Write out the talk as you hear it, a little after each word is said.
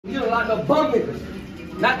lot of bum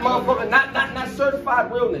niggas. Not motherfucker, not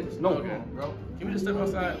certified real niggas. No. Okay, bro. Can we just step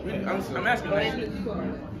outside? I'm asking that shit.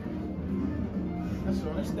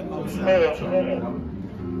 Let's step outside.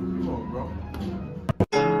 Come on, bro.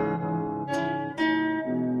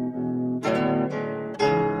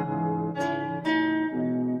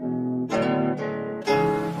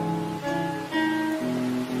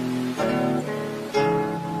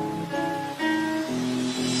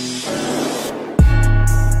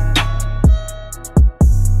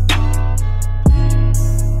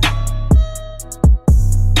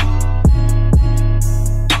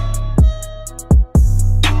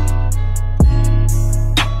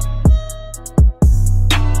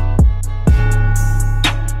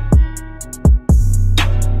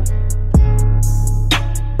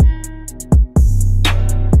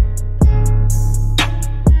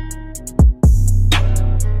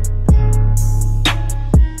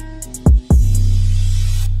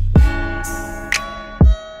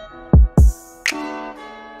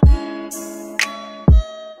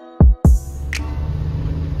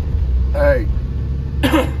 Hey,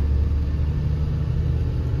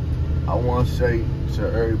 I want to say to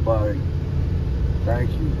everybody,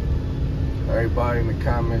 thank you. Everybody in the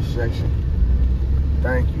comment section,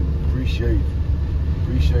 thank you. Appreciate it.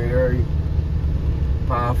 Appreciate every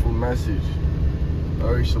powerful message,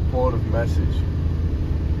 very supportive message,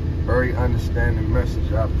 very understanding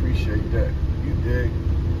message. I appreciate that. You dig?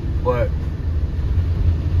 But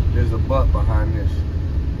there's a but behind this.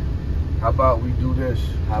 How about we do this?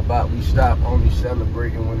 How about we stop only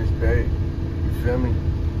celebrating when it's bad? You feel me?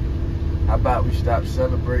 How about we stop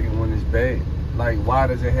celebrating when it's bad? Like, why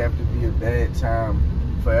does it have to be a bad time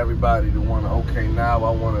for everybody to want to, okay, now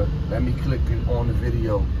I want to, let me click on the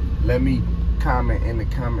video. Let me comment in the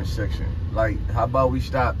comment section. Like, how about we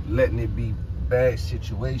stop letting it be bad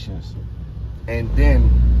situations? And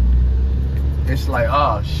then it's like,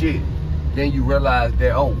 oh, shit. Then you realize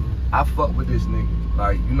that, oh, I fuck with this nigga.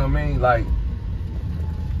 Like, you know what I mean?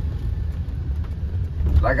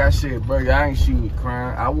 Like I said, bro, I ain't see me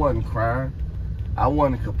crying. I wasn't crying. I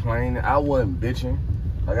wasn't complaining. I wasn't bitching.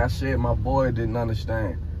 Like I said, my boy didn't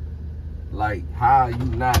understand. Like, how you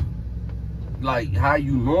not, like, how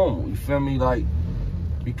you normal? You feel me? Like,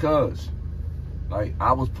 because, like,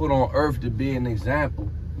 I was put on earth to be an example,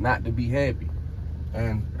 not to be happy.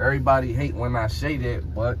 And everybody hate when I say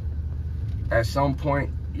that, but at some point,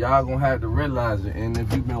 y'all gonna have to realize it. And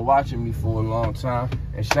if you've been watching me for a long time,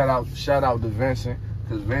 and shout out to Vincent,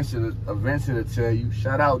 because Vincent will tell you,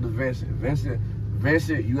 shout out to Vincent.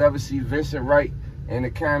 Vincent, you ever see Vincent Wright in the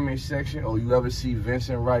comment section, or you ever see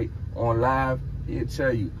Vincent Wright on live, he'll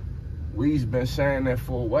tell you, we've been saying that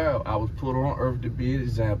for a while. I was put on earth to be an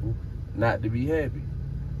example, not to be happy.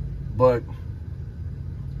 But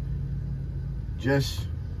just,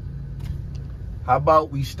 how about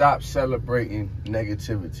we stop celebrating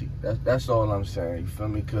negativity? That's all I'm saying, you feel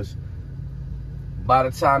me? Because by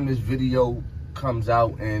the time this video comes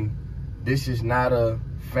out, and this is not a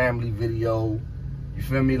family video, you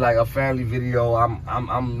feel me? Like a family video,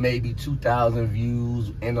 I'm maybe 2,000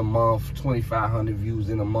 views in a month, 2,500 views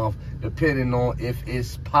in a month, depending on if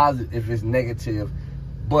it's positive, if it's negative.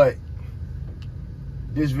 But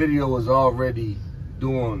this video is already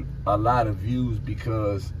doing a lot of views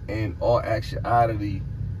because in all actuality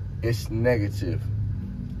it's negative.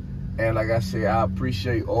 And like I said, I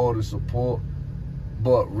appreciate all the support,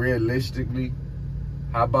 but realistically,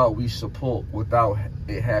 how about we support without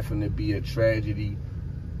it having to be a tragedy,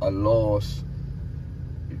 a loss?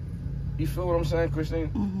 You feel what I'm saying, Christine?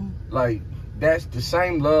 Mm-hmm. Like, that's the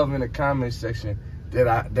same love in the comment section that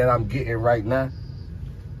I'm getting right now.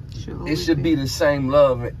 Sure, it should be the same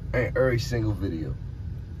love in every single video.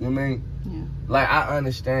 You know what I mean? Yeah. Like, I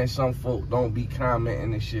understand some folk don't be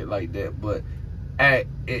commenting and shit like that, but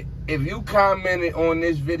if you commented on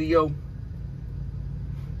this video,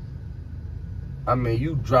 I mean,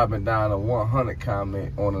 you dropping down a 100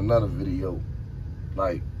 comment on another video.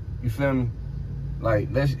 Like, you feel me? Like,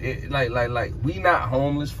 like we not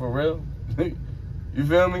homeless for real. You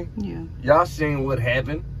feel me? Yeah. Y'all seen what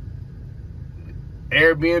happened.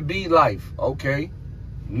 Airbnb life, okay.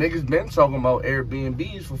 Niggas been talking about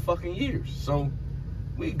Airbnbs for fucking years. So,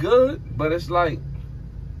 we good, but it's like,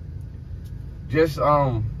 just,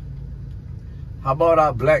 how about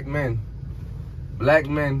our black men, black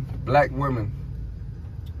women,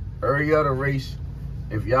 every other race,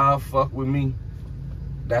 if y'all fuck with me,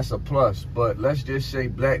 that's a plus. But let's just say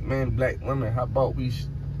black men, black women, how about we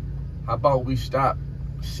stop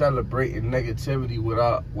celebrating negativity with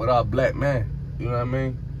our black man? You know what I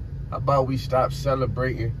mean? How about we stop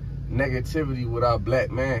celebrating negativity with our black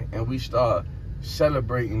man and we start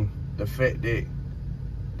celebrating the fact that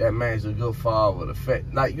that man's a good father, the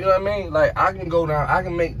fact, like, you know what I mean? Like, I can go down, I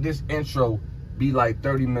can make this intro be like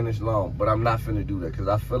 30 minutes long, but I'm not finna do that because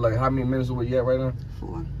I feel like, how many minutes are we at right now?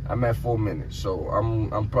 4. I'm at 4 minutes, so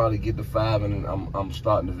I'm probably get to 5 and then I'm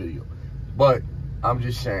starting the video. But I'm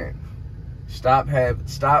just saying, stop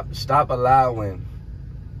allowing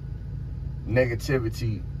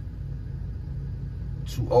negativity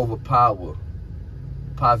to overpower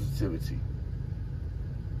positivity.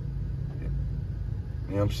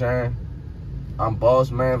 You know what I'm saying? I'm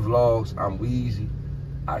Boss Man Vlogs. I'm Weezy.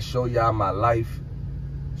 I show y'all my life.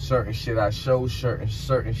 Certain shit I show,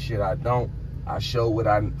 certain shit I don't. I show what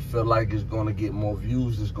I feel like is gonna get more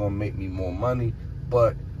views, it's gonna make me more money,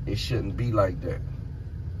 but it shouldn't be like that.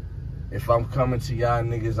 If I'm coming to y'all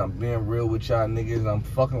niggas, I'm being real with y'all niggas, I'm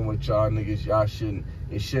fucking with y'all niggas,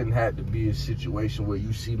 it shouldn't have to be a situation where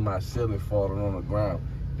you see my ceiling falling on the ground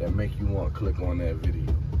that make you want to click on that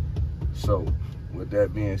video. So, with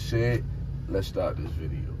that being said, let's start this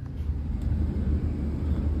video.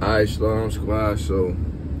 Alright, Slum Squad, so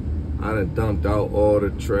I done dumped out all the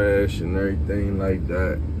trash and everything like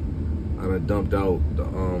that. I done dumped out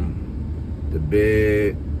the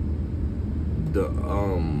bed,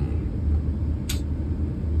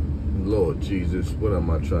 Lord Jesus, what am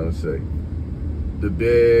I trying to say? The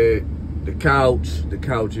bed, the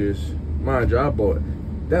couches. Mind you, I bought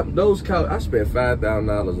those couches. I spent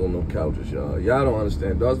 $5,000 on those couches, y'all. Y'all don't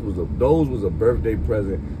understand. Those was a birthday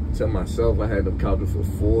present to myself. I had them couches for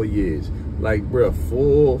 4 years. Like, bruh,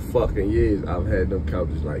 4 fucking years I've had them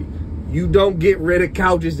couches. Like, you don't get rid of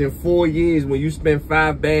couches in 4 years when you spend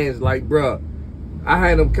 5 bands. Like, bruh, I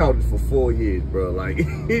had them couches for 4 years, bruh. Like,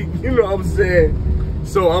 you know what I'm saying?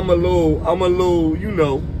 So I'm a little, you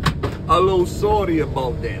know, a little salty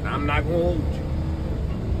about that. I'm not gonna hold you.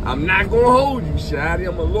 I'm not gonna hold you, Shotty.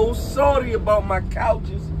 I'm a little salty about my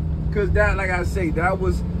couches. Cause that, like I say, that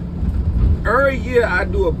was, every year I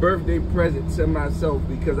do a birthday present to myself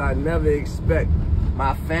because I never expect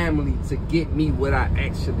my family to get me what I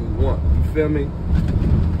actually want. You feel me?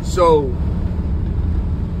 So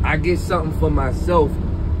I get something for myself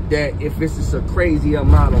that if it's just a crazy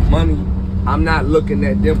amount of money, I'm not looking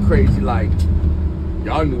at them crazy like,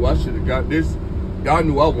 y'all knew I should have got this. Y'all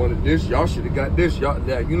knew I wanted this. Y'all should have got this. Y'all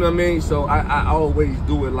that. You know what I mean? So I always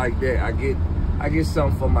do it like that. I get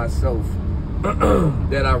something for myself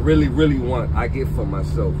that I really, really want. I get for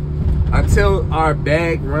myself until our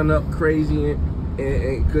bag run up crazy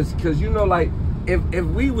and cause you know, like if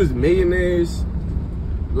we was millionaires,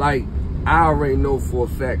 like I already know for a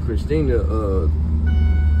fact Christina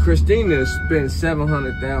spent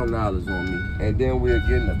 $700,000 on me, and then we're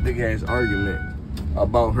getting a big ass argument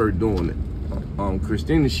about her doing it.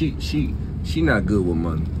 Christina, she not good with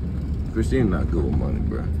money. Christina not good with money,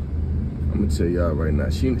 bro. I'm gonna tell y'all right now,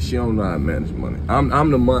 she don't know how to manage money.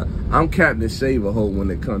 I'm Captain Save-A-Ho when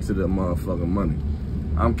it comes to the motherfucking money.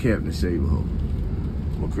 I'm Captain Save-A-Ho.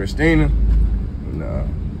 But Christina, nah,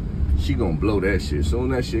 she gonna blow that shit. Soon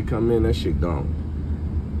that shit come in, that shit gone.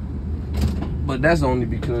 But that's only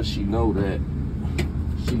because she know that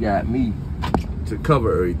she got me to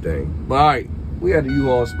cover everything. But all right, we at the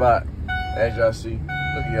U-Haul spot, as y'all see.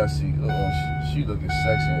 Look at y'all see. She looking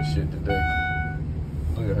sexy and shit today.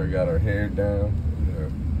 Look at her, got her hair down.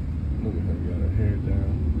 Look at her, got her hair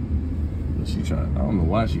down. Look, she trying. I don't know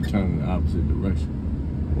why she turning the opposite direction.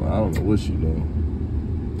 Well, I don't know what she doing.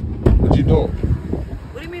 What you doing?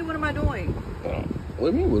 What do you mean? What am I doing?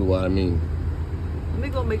 What do you mean? What I mean? Let me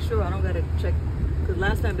go make sure I don't gotta check. Cause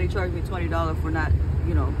last time they charged me $20 for not,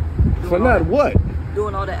 you know. For not what?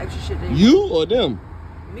 Doing all that extra shit. You or them?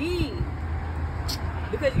 Me.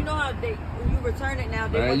 Because you know how they, when you return it now,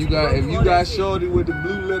 they man, want you you got, to go if through you all got that shit. shorty with the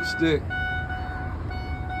blue lipstick,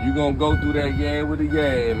 you gonna go through that yeah with the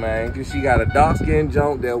yeah, man. Cause she got a dark skinned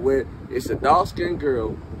junk that wear, it's a dark skinned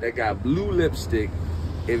girl that got blue lipstick.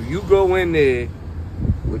 If you go in there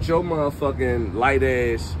with your motherfucking light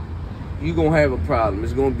ass, you gonna have a problem.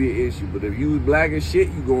 It's gonna be an issue. But if you was black as shit,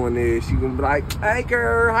 you go in there, she gonna be like, hey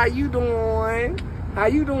girl, how you doing? How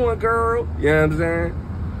you doing, girl? You know what I'm saying?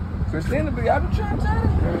 Christina be, I be trying to tell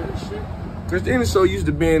this girl this shit. Christina's so used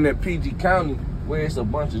to being in PG County where it's a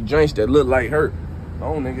bunch of joints that look like her.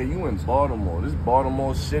 Oh, nigga, you in Baltimore. This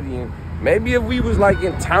Baltimore City. And maybe if we was like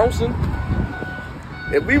in Townsend,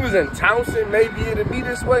 maybe it'd be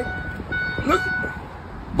this way. Look.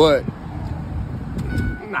 But,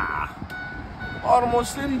 nah. Baltimore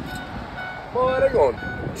City, boy, they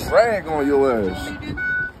gonna drag on your ass.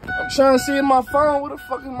 I'm trying to see in my phone. Where the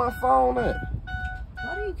fuck is my phone at?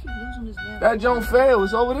 Why do you keep losing this damn? That junk fail.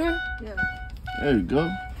 It's over there? Yeah. There you go.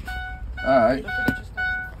 All right. Don't forget your stuff.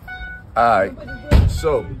 All right.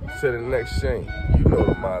 So, to the next scene. You know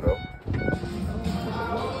the motto.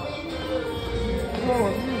 Come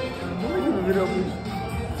on,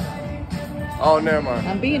 oh, never mind.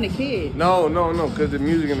 I'm being a kid. No, because the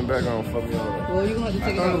music in the background fucked me up. Well, you're going to have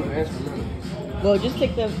to take it out. It was an instrumental. Well, just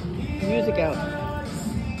take the music out.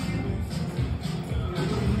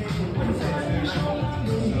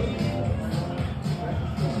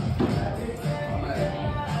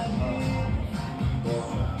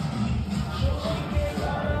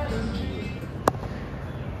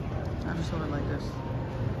 I just hold it like this.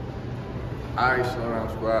 Alright, slow down,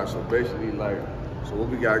 squad. So basically, like, so what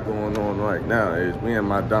we got going on right now is me and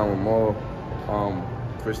my Downward Mall.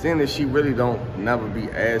 Christina, she really don't never be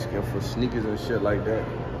asking for sneakers and shit like that.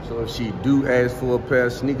 So if she do ask for a pair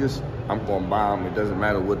of sneakers, I'm gonna buy them. It doesn't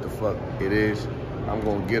matter what the fuck it is. I'm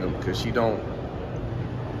gonna get them because she don't.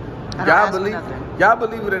 Y'all believe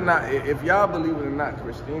it or not? If y'all believe it or not,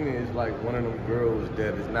 Christina is like one of them girls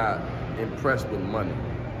that is not impressed with money,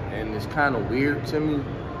 and it's kind of weird to me.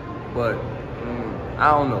 But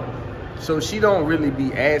I don't know. So she don't really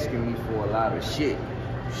be asking me for a lot of shit.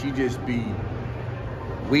 She just be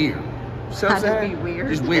weird. You see what I'm saying? Be weird.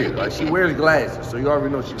 Just weird. Like she wears glasses, so you already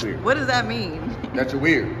know she's weird. What does that mean? That you're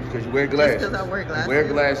weird because you wear glasses. Just because I wear glasses. You wear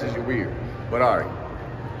glasses, you're weird. But all right.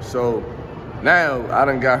 So now I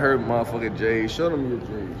done got her motherfucking J's. Show them your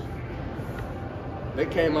J's. They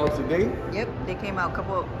came out today. Yep, they came out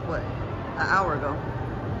an hour ago.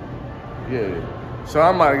 Yeah. So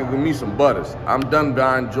I'm about to give me some butters. I'm done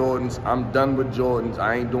buying Jordans. I'm done with Jordans.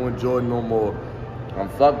 I ain't doing Jordan no more. I'm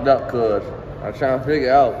fucked up cuz I'm trying to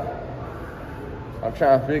figure out,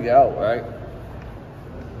 right?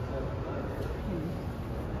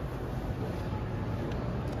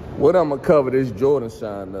 What I'm gonna cover this Jordan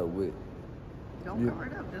sign up with? Don't cover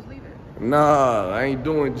it up, just leave it. Nah, I ain't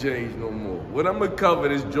doing J's no more. What I'm gonna cover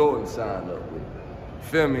this Jordan sign up with?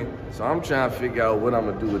 Feel me? So I'm trying to figure out what I'm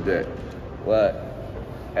gonna do with that. But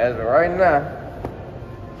as of right now,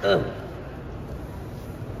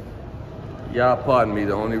 y'all pardon me,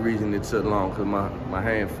 the only reason it took long because my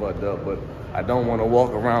hand fucked up, but I don't want to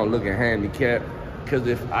walk around looking handicapped because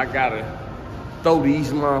if I gotta throw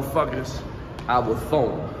these motherfuckers, I will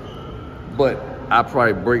throw them. But I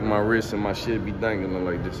probably break my wrist and my shit be dangling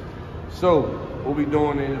like this. So what we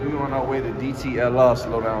doing is we on our way to DTLR,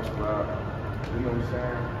 slow down squad. You know what I'm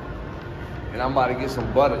saying? And I'm about to get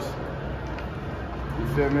some butters. You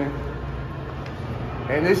feel me?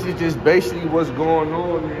 And this is just basically what's going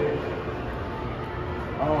on here.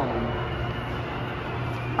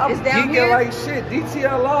 I'm geeking here? like shit.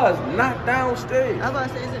 DTLR is not downstairs. I was about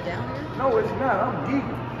to say, is it down here? No, it's not. I'm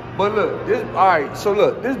geeking. But look, this. All right. So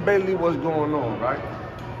look, this basically what's going on, right?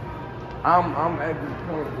 I'm at this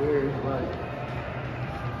point where it's like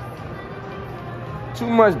too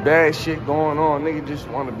much bad shit going on. Nigga just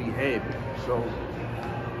want to be happy. So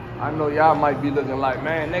I know y'all might be looking like,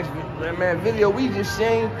 man, next video we just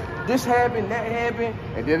seen this happened, that happened,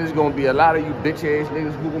 and then there's gonna be a lot of you bitch ass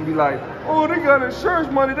niggas who gonna be like, oh, they got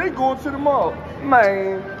insurance money, they going to the mall.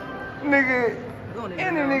 Man, nigga,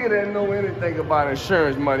 any nigga that know anything about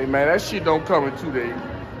insurance money, man, that shit don't come in 2 days.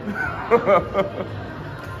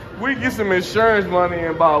 We get some insurance money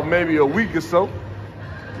in about maybe a week or so.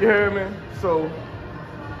 You hear me? So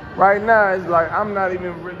right now it's like I'm not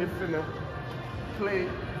even really finna play.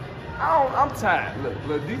 I'm tired.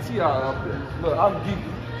 Look, DTR up there. Look, I'm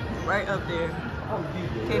geeking. Right up there. I'm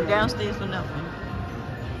geeking. Came downstairs for nothing.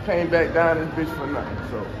 Came back down this bitch for nothing.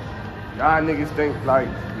 So y'all niggas think like,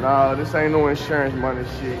 nah, this ain't no insurance money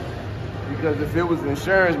shit. Because if it was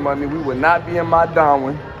insurance money, we would not be in my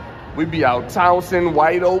Darwin. We'd be out Townsend,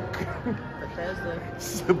 White Oak,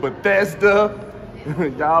 Bethesda.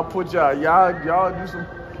 Y'all put y'all do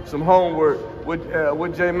some homework.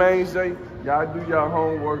 What J Main say? Y'all do y'all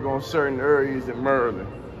homework on certain areas in Maryland.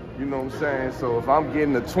 You know what I'm saying? So if I'm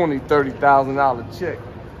getting a $20,000, $30,000 check,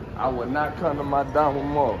 I would not come to my Downward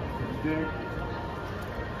Mall. You dig?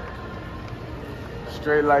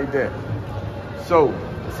 Straight like that. So,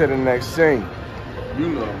 to the next scene. You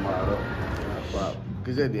know the motto.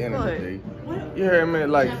 Because at the end of the day, you hear me?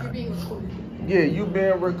 Like, yeah, you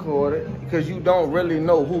being recorded because you don't really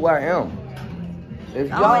know who I am. If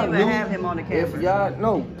y'all I don't even knew, have him on the camera.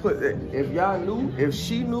 if y'all knew, if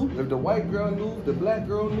she knew, if the white girl knew, if the black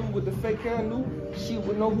girl knew, with the fake hair knew, she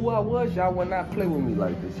would know who I was. Y'all would not play with me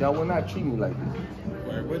like this. Y'all would not treat me like this.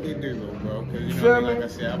 Right, what they do though, bro? Because you know, like I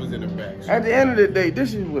said, I was in the back. So. At the end of the day,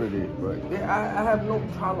 this is what it is, bro. I have no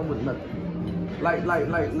problem with nothing. Like,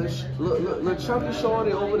 look, Chunky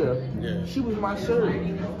Shorty over there. Yeah. She was my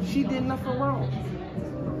servant. She did nothing wrong.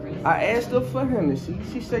 I asked her for Hennessy.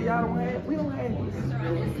 She said, we don't have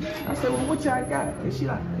Hennessy. I said, well, what y'all got? And she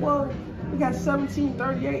like, well, we got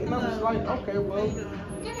 1738. And I was like, okay, well,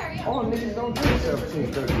 all niggas don't drink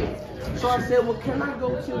 1738. So I said, well, can I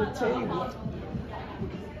go to the table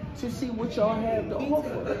to see what y'all have to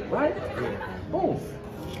offer, right? Boom.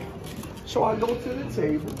 So I go to the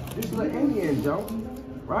table, this little Indian jump,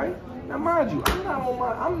 right? Now mind you,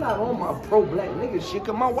 I'm not on my pro-black nigga shit,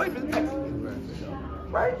 cause my wife is Mexican,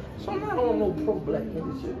 right? So I'm not on no pro-black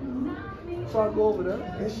nigga shit. So I go over there,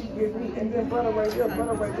 and she give me, and then brother right there,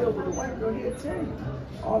 with the white girl here tell you.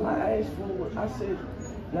 All I asked for was, I said,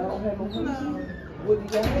 now I don't have no Hennessy. What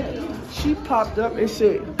do y'all have? She popped up and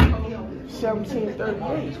said,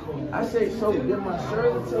 1738. I said, so did my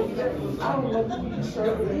server tell you that? I don't know who your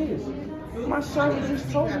server is. My server just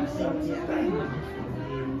told me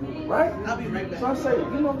 1738. Right? I'll be right back. So I say,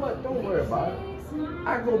 you know what? Don't worry about it.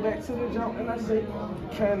 I go back to the jump and I say,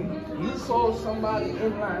 can you call somebody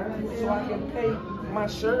in line so I can pay my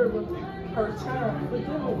server her time for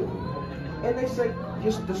dinner with me? And they say,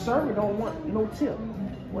 just the server don't want no tip.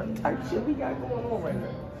 What type of shit we got going on right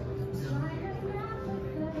now?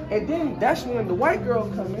 And then that's when the white girl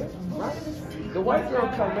come in, right? The white girl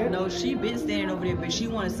come in. No, she been standing over there, but she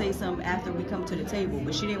want to say something after we come to the table.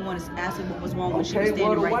 But she didn't want to ask her what was wrong when she was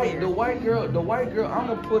standing right there. The white girl, I'm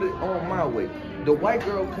gonna put it on my way. The white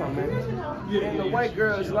girl come in, and the white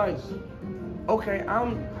girl is like, okay,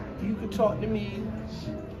 you can talk to me.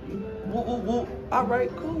 Woo, woo, woo. All right,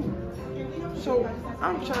 cool. So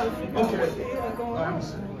I'm trying to figure out what the hell going on.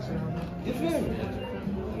 You feel me?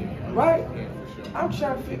 Right? I'm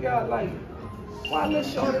trying to figure out, like, why let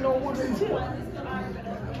Shawty don't want her tip?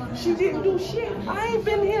 She didn't do shit. I ain't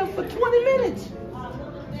been here for 20 minutes.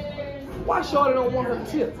 Why Shawty don't want her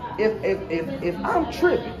tip? If I'm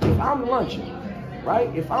tripping, if I'm lunching,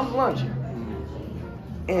 right? If I'm lunching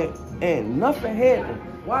and nothing happened,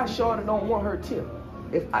 why Shawty don't want her tip?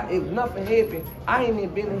 If nothing happened, I ain't even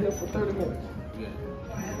been in here for 30 minutes.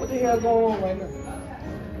 What the hell going on right now?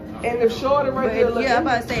 And if Shorty right there, yeah, I'm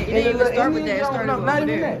about to say, it didn't even start with that. Not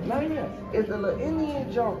even that. If the little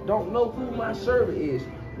Indian junk don't know who my server is,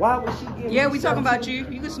 why would she give me? Yeah, we talking about you.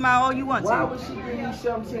 You can smile all you want to. Why would she give me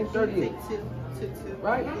 1738?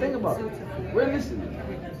 Right? Think about it. Realistically,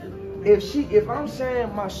 if I'm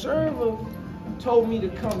saying my server told me to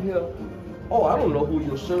come here, oh, I don't know who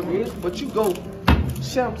your server is, but you go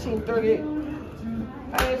 1738.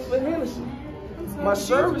 I asked for Hennessy. My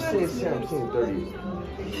server said 1738.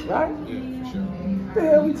 Right? Yeah, for sure. What the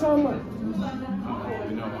hell we talking about?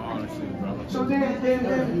 You know, honestly, bro. So then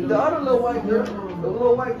the other little white girl, that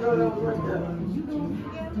was right there,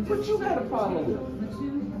 what you got a problem with?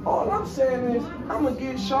 All I'm saying is, I'm gonna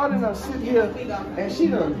get shot and I sit here and she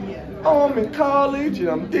done, oh, I'm in college and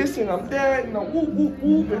I'm this and I'm that and I'm whoop whoop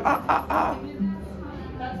whoop and All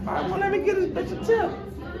right, well, let me get this bitch a tip.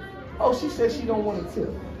 Oh, she said she don't want a tip.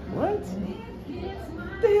 What?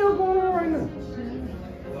 What the hell going on right now?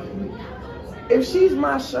 If she's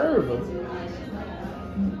my server,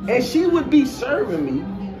 and she would be serving me,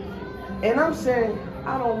 and I'm saying,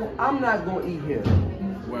 I'm not gonna eat here,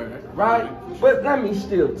 right? But let me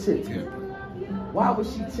still tip you. Why would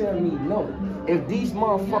she tell me no if these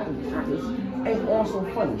motherfucking crackers ain't on some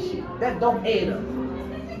funny shit? That don't add up.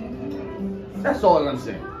 That's all I'm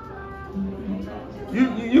saying.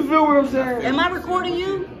 You feel what I'm saying? Am I recording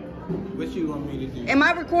you? What you want me to do? Am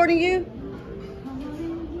I recording you?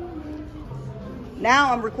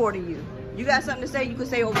 Now I'm recording you. You got something to say, you can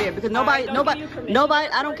say over there. Because nobody,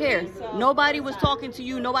 I don't care. Nobody was talking to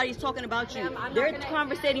you. Nobody's talking about you. They're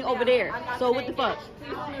conversating over there. So what the fuck?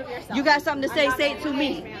 You got something to say it to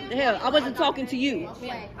me. The hell, I wasn't talking to you.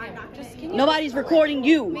 Nobody's recording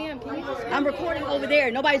you. I'm recording over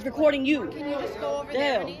there. Nobody's recording you. Can you just go over the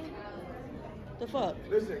there? hell? The fuck?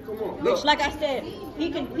 Listen, come on. Which, like I said, he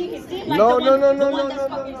can seem like No, the one that's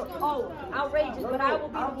fucking outrageous, but I will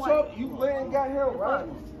be the one. You ain't got him, right?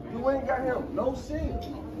 You ain't got him. No sin.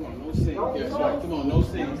 No sin. Come on, no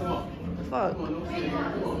sin. Come on. Fuck. Come on, no sin.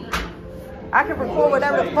 Come on. I can record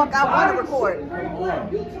whatever the fuck I want to record.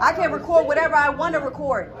 I can record whatever I want to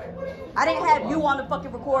record. I didn't have you on the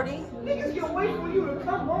fucking recording. Niggas can wait for you to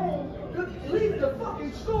come home, leave the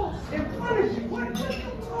fucking school, and punish you. What are you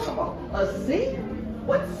talking about? A scene?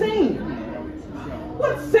 What scene?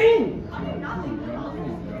 What scene?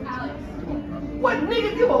 What nigga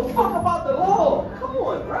give a fuck about the law? Come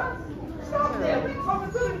on, bro. Stop that. We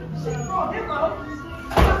talking to him. She brought him out.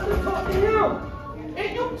 I should talk to him. And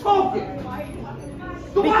you talking.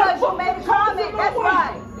 Because you made a comment, that's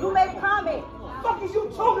why. You made a comment. What the fuck is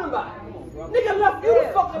you talking about? Nigga left you the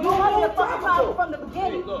fucking You wanted a fucking problem from the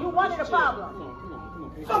beginning. You wanted a problem.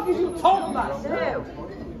 Fuck is you talking about, Sam?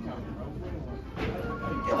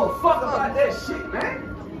 Give a fuck about that shit, man.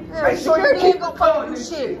 Make sure you ain't gonna fucking do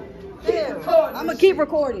shit. I'm gonna keep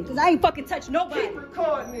recording, cause I ain't fucking touch nobody. Keep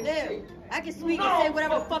recording this shit. I can speak and say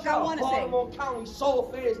whatever the fuck I want to say. Baltimore County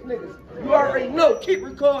soul-faced niggas. You already know. Keep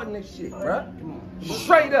recording this shit, bruh.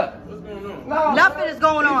 Straight up. Nothing is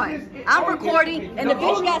going on. I'm recording, and the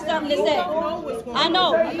bitch got something to say. I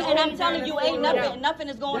know, and I'm telling you, ain't nothing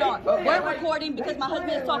is going on. We're recording because my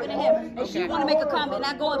husband is talking to him, and she want to make a comment, and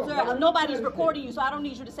I go up to her. Nobody's recording you, so I don't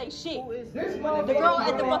need you to say shit. The girl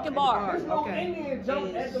at the fucking bar.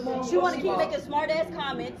 She want to keep making smart-ass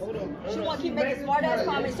comments. She want to keep making smart-ass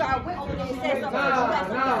comments, so I went over there and said something. She got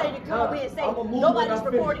something to say to come over here and say, nobody's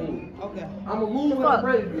recording you. Okay. I'm a move and a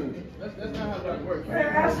break you. That's not how that works.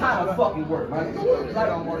 Man, that's how it fucking work, man. Like,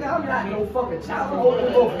 I'm not no fucking child. I'm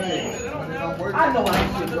holding both hands. I know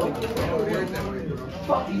how shit go.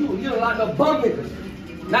 Fuck you. You're like a bum niggas.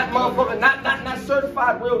 Not motherfucker, not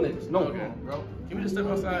certified real niggas. No. Okay, bro. Give me the step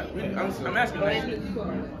outside. I'm asking that shit.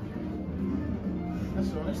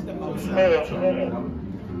 Let's step outside.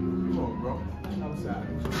 Come on, bro. Outside.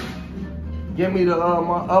 Give me the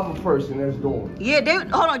my other person that's doing it. Yeah,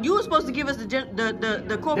 hold on. You were supposed to give us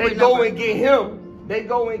the corporate They go number. and get him. They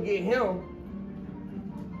go and get him.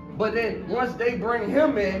 But then once they bring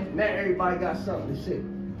him in, now everybody got something to say.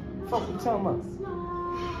 Fuck we talking about?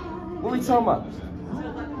 What we talking about?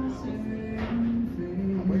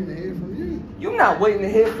 I'm waiting to hear from you. You not waiting to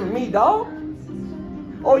hear from me, dog.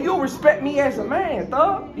 Or you'll respect me as a man,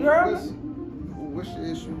 dog. You heard me? What's your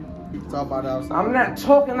issue? You can talk about it outside. I'm not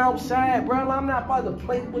talking outside, bro. I'm not about to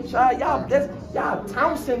play with y'all. Y'all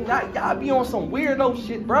Townsend. Y'all be on some weirdo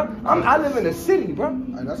shit, bro. I live in the city, bro.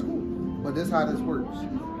 Right, that's cool. But this is how this works.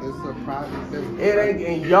 This is a private business. It ain't,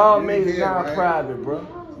 and y'all made it not private, bro.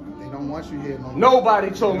 They don't want you here no more. Nobody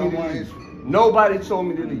told me to leave. Nobody told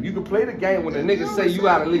me to leave. You can play the game when the niggas say you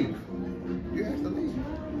gotta leave. You have to leave.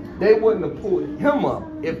 They wouldn't have pulled him up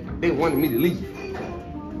if they wanted me to leave.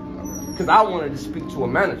 Because I wanted to speak to a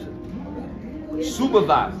manager,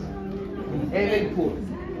 supervisor, and they pulled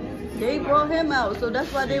him. They brought him out, so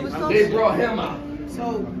that's why they was talking. They brought him out.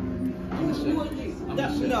 So,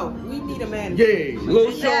 no, we need a manager. Yeah,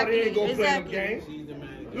 Lil Shorty ain't gonna Exactly. play no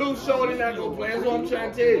games. Lil Shorty not gonna play. That's what I'm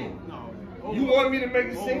trying to tell you. You want me to make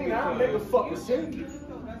a scene? I'll make a fucking scene.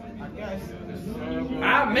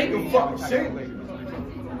 I'll make a fucking scene.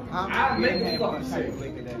 I'll make a fucking scene.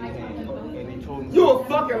 You a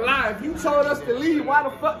fucking liar. If you told us to leave, why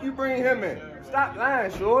the fuck you bring him in? Stop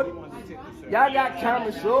lying, Shorty. Y'all got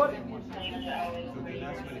cameras, Shorty.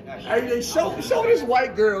 Hey, show this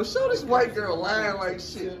white girl. Show this white girl lying like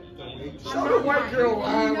shit. Show the white girl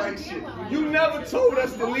lying like shit. You never told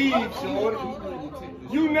us to leave, Shorty.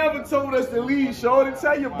 You never told us to leave, Shorty.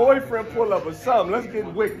 Tell your boyfriend pull up or something. Let's get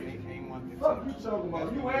wicked. Fuck you talking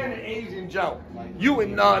about? You and the Asian jump. You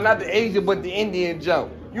and not the Asian, but the Indian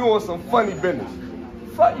jump. You on some funny business.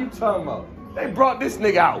 Fuck you talking about? They brought this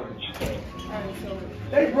nigga out.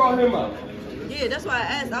 They brought him out. Yeah, that's why I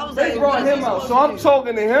asked. I was They like, brought him out, so I'm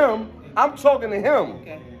talking to him. I'm talking to him.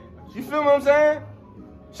 Okay. You feel what I'm saying?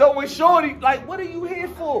 So with Shorty, like, what are you here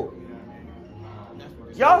for?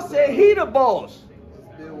 Y'all said he the boss.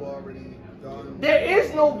 Bill already done. There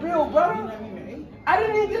is no bill, bro. I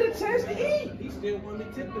didn't even get a chance to eat. He still want to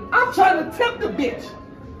tip him. I'm trying to tip the bitch.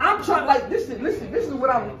 I'm trying, like, listen, this is this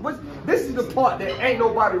is the part that ain't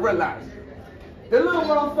nobody realized. The little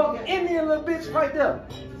motherfucking Indian little bitch right there.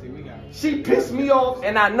 She pissed me off,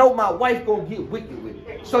 and I know my wife gonna get wicked with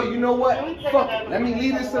it. So you know what? Fuck it. Let me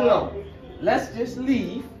leave this alone. Let's just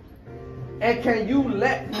leave. And can you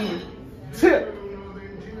let me tip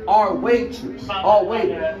our waitress, our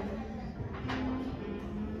waiter?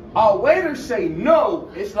 Our waiter say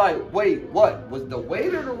no. It's like, wait, what? Was the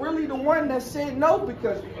waiter really the one that said no?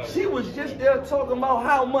 Because she was just there talking about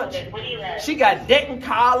how much she got debt in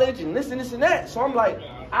college and this and this and that. So I'm like,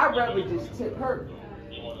 I'd rather just tip her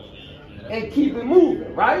and keep it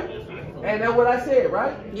moving, right? And that's what I said,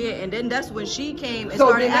 right? Yeah, and then that's when she came and So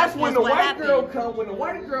started then that's asking when us the what white happened. girl come. When the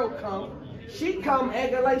white girl come, she come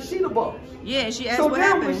acting like she the boss. Yeah, and she asked So what then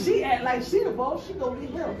happened. when she act like she the boss, she go get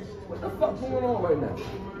him. What the fuck going on right now?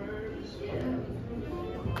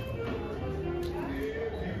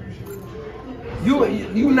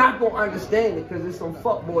 You not gonna understand it because it's some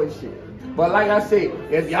fuckboy shit. But like I said,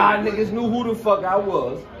 if y'all niggas knew who the fuck I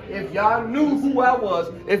was, if y'all knew who I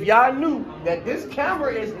was, if y'all knew that this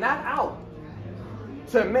camera is not out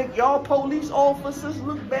to make y'all police officers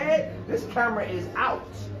look bad, this camera is out.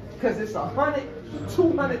 Because it's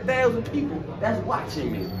 200,000 people that's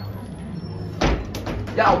watching me.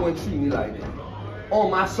 Y'all wouldn't treat me like that. on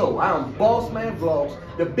my soul. I am Boss Man Vlogs,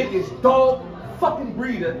 the biggest dog fucking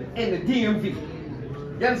breeder in the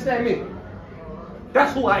DMV. You understand me?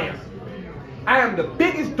 That's who I am. I am the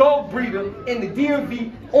biggest dog breeder in the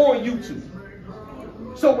DMV on YouTube.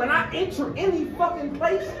 So when I enter any fucking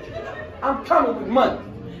place, I'm coming with money.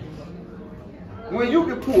 When you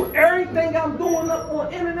can pull everything I'm doing up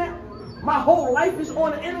on the internet, my whole life is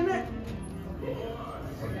on the internet,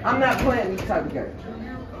 I'm not playing these type of games.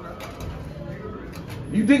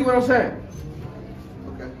 You dig what I'm saying?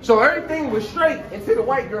 Okay. So everything was straight until the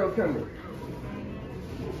white girl come in.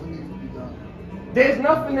 There's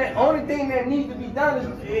nothing that, only thing that needs to be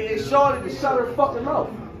done is shorty to shut her fucking mouth.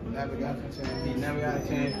 Never got a chance. He never got a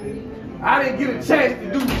chance. I didn't get a chance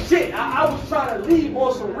to do shit. I was trying to leave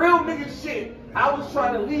on some real nigga shit. I was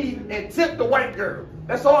trying to leave and tip the white girl.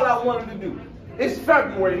 That's all I wanted to do. It's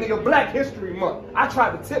February, nigga, Black History Month. I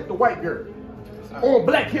tried to tip the white girl on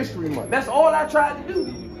Black History Month. That's all I tried to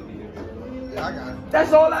do. Yeah, I got it.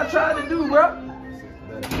 That's all I tried to do, bro.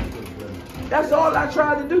 That's all I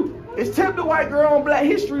tried to do. Is tip the white girl on Black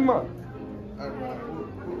History Month.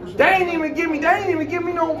 They ain't even give me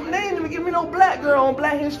no black girl on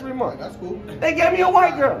Black History Month. That's cool. They gave me a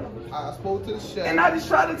white girl. I spoke to the chef. And I just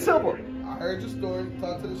tried to tip her. I heard your story,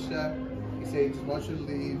 talked to the chef. He said he just wants you to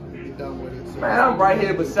leave and be done with it. So Man, I'm right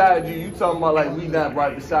here beside you. You talking about like we not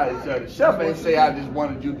right beside each other. Chef ain't say I just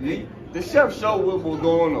wanted you to leave. The chef showed what was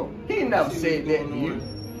going on. He never said that to you.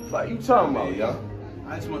 What you talking about, y'all?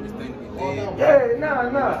 I just want this thing to be dead. Yeah,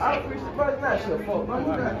 nah. I appreciate it. Not your fault, bro.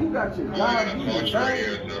 You got your job. You your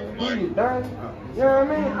thing. Do your thing. You know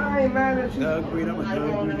what I mean? I ain't mad at you.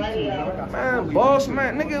 Man, boss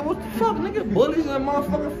man, nigga, what the fuck, nigga? Bullies and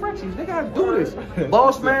motherfucking Frenchies. They gotta do this.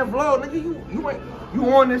 Boss man vlog, nigga,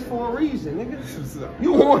 you on this for a reason, nigga.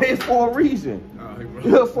 You on this for a reason.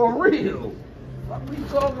 Yeah, for real. What we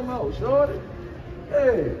talking about, shorty?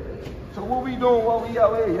 Hey. So what we doing while we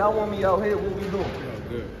out here? Y'all want me out here? What we doing?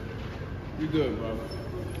 Good. You good, brother.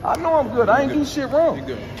 I know I'm good. I ain't do shit wrong. You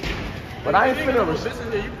good. But I ain't finna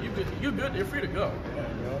You good. You're free to go.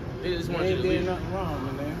 They just want you to leave. Nothing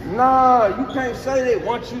wrong, man. Nah, you can't say they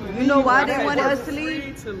want you to leave. You know why they want wanted us to leave?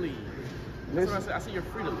 Free to leave. That's what I said. I said you're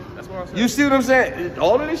free to leave. That's what I said. You see what I'm saying?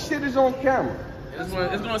 All of this shit is on camera. It's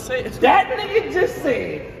gonna say that nigga just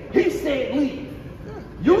said, he said leave.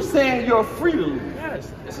 You saying you're free to leave.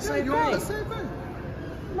 Yes, it's the same you thing. are the same thing.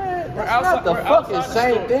 Man, that's not the fucking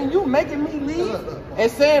same thing. You making me leave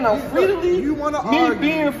and saying I'm free to leave. You want to argue? Me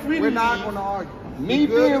being free to leave. We're not going to argue. Me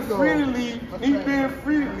being free to leave. Me being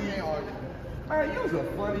free to We leave. ain't arguing. Man, you's a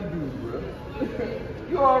funny dude, bro.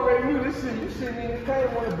 You already knew this shit. You sitting in the came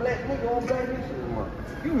on a black nigga on Black History Month.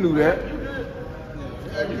 You knew that.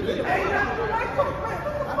 Hey,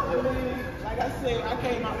 Like I said, I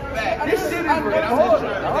came out the back. this shit is recorded.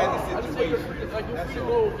 I just say like you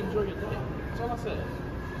go enjoy your day. That's all I said.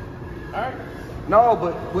 All right. No,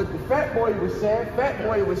 but what the fat boy was saying, We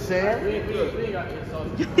ain't got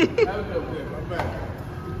insulted. Have a good one. I'm back.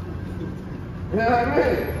 You know what I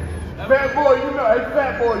mean? Fat boy, you know, hey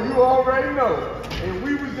fat boy, you already know. If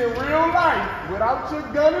we was in real life without your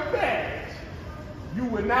gun and badge, you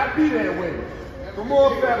would not be that way. Come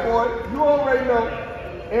on, fat boy, you already know.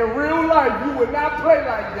 In real life, you would not play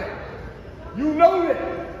like that. You know that.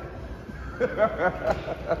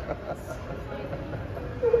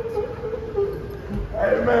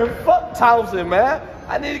 Hey man, fuck Townsend, man.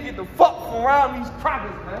 I need to get the fuck from around these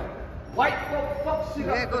crackers, man. White folk fuck shit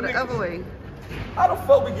up. Yeah, go for the niggas. other way. How the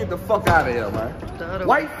fuck we get the fuck out of here, man?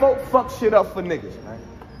 White folk fuck shit up for niggas, man.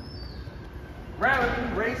 Rather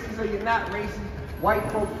you racist or you're not racist, white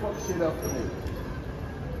folk fuck shit up for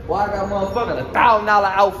niggas. Boy, I got motherfucking $1,000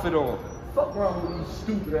 outfit on. Fuck wrong with these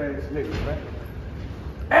stupid ass niggas, man.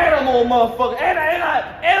 And I'm on motherfucker, and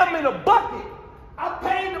I'm in a bucket. I'm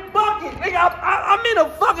paying the bucket, nigga. I'm in a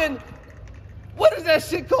fucking, what is that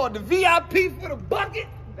shit called? The VIP for the bucket?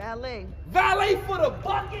 Valet. Valet for the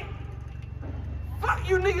bucket? Fuck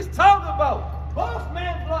you niggas talking about? Boss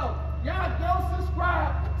Man Vlog. Y'all go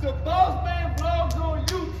subscribe to Boss Man Vlogs on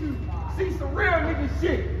YouTube. See some real nigga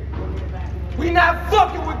shit. We not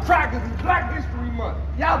fucking with crackers. It's Black History Month.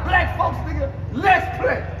 Y'all black folks, nigga, let's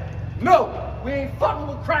play. No, we ain't fucking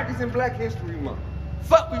with crackers in Black History Month.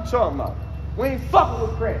 Fuck we talking about. We ain't fucking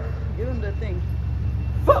with crackers. Give him the thing.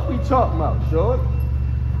 Fuck we talking about, short.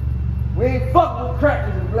 We ain't fucking with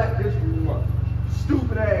crackers in Black History Month.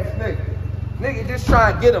 Stupid ass nigga. Nigga just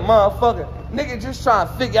trying to get a motherfucker. Nigga just trying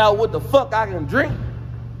to figure out what the fuck I can drink.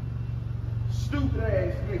 Stupid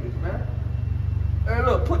ass niggas, man. Hey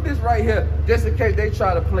look, put this right here, just in case they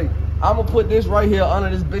try to play. I'ma put this right here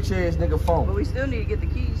under this bitch ass nigga phone. But we still need to get the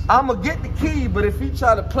keys. I'ma get the key, but if he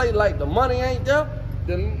try to play like the money ain't there,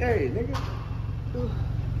 Then, hey, nigga.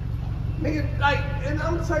 Nigga, like, and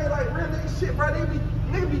I'm telling you, like, real nigga shit, bro.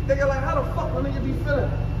 Nigga be thinking, like, how the fuck a nigga be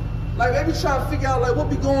feeling? Like, they be trying to figure out, like, what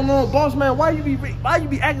be going on, boss man? Why you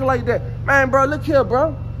be acting like that? Man, bro, look here,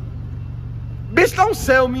 bro. Bitch, don't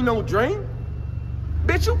sell me no dream.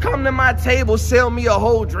 Bitch, you come to my table, sell me a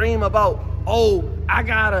whole dream about, oh, I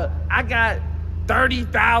got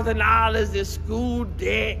 $30,000 in school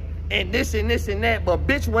debt and this and this and that. But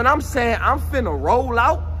bitch, when I'm saying I'm finna roll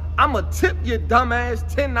out, I'ma tip your dumb ass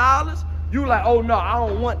 $10. You like, oh no, I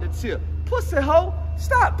don't want the tip. Pussy hoe,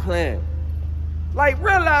 stop playing. Like,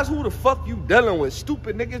 realize who the fuck you dealing with.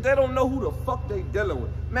 Stupid niggas, they don't know who the fuck they dealing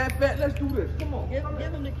with. Man, fat, let's do this. Come on. Give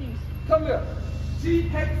him the keys. Come here.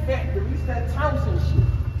 Cheesecake Factory, this that Townsend shit.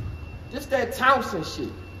 This that Townsend shit.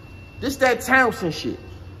 This that Townsend shit.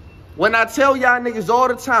 When I tell y'all niggas all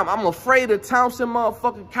the time, I'm afraid of Townsend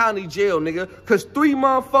motherfucking county jail, nigga. Cause 3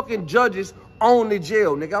 motherfucking judges own the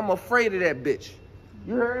jail, nigga. I'm afraid of that bitch.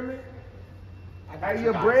 You heard me? Hey,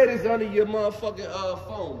 your bread is under your motherfucking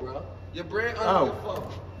phone, bro. Your bread under your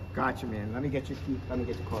phone. Gotcha, man. Let me get your key. Let me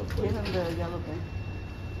get your card. Give him the yellow thing.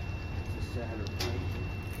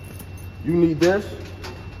 You need this?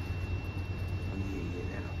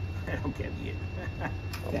 Okay, yeah.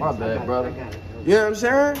 Oh, my bad, brother. You know what I'm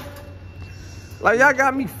saying? Like, y'all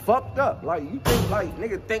got me fucked up. Like, you think, like,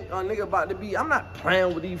 nigga think a nigga about to be, I'm not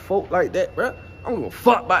playing with these folk like that, bro. I'm gonna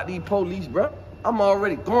fuck about these police, bro. I'm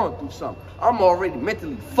already going through something. I'm already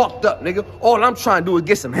mentally fucked up, nigga. All I'm trying to do is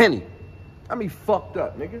get some Henny. I mean, fucked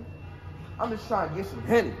up, nigga. I'm just trying to get some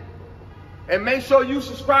Henny. And make sure you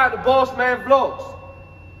subscribe to Boss Man Vlogs.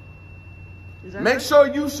 Make sure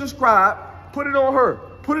you subscribe. Put it on her.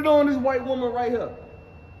 Put it on this white woman right here.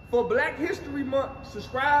 For Black History Month,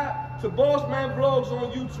 subscribe to Boss Man Vlogs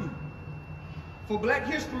on YouTube. For Black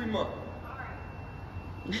History Month.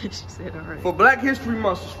 She said, all right. For Black History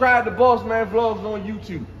Month, subscribe to Boss Man Vlogs on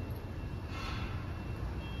YouTube.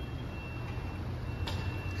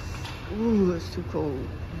 Ooh, it's too cold.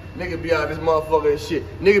 Nigga be out this motherfucker and shit.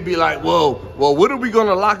 Nigga be like, whoa, well, what are we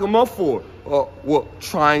gonna lock him up for? What,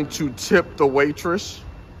 trying to tip the waitress?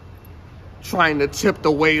 Trying to tip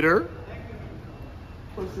the waiter?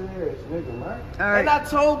 Pussy ass nigga, man. All right. And I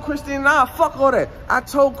told Christine, nah, fuck all that. I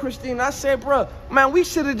told Christine, I said, bro, man, we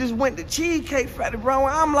should have just went to Cheesecake Factory, bro.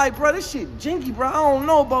 And I'm like, bro, this shit jinky, bro. I don't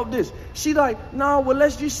know about this. She like, nah, well,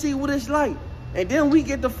 let's just see what it's like. And then we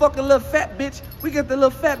get the fucking little fat bitch. We get the little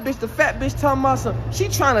fat bitch. The fat bitch talking about something. She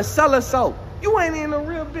trying to sell us out. You ain't even a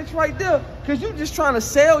real bitch right there. Cause you just trying to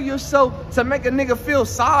sell yourself to make a nigga feel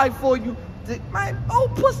sorry for you. Man,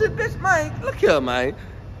 oh pussy bitch, man. Look here, man.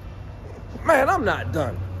 Man, I'm not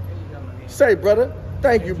done. Say, brother.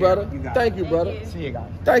 Thank you, brother. Thank you, brother. See you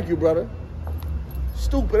guys. Thank you, brother.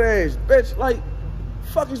 Stupid ass bitch. Like,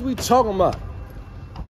 fuck is we talking about?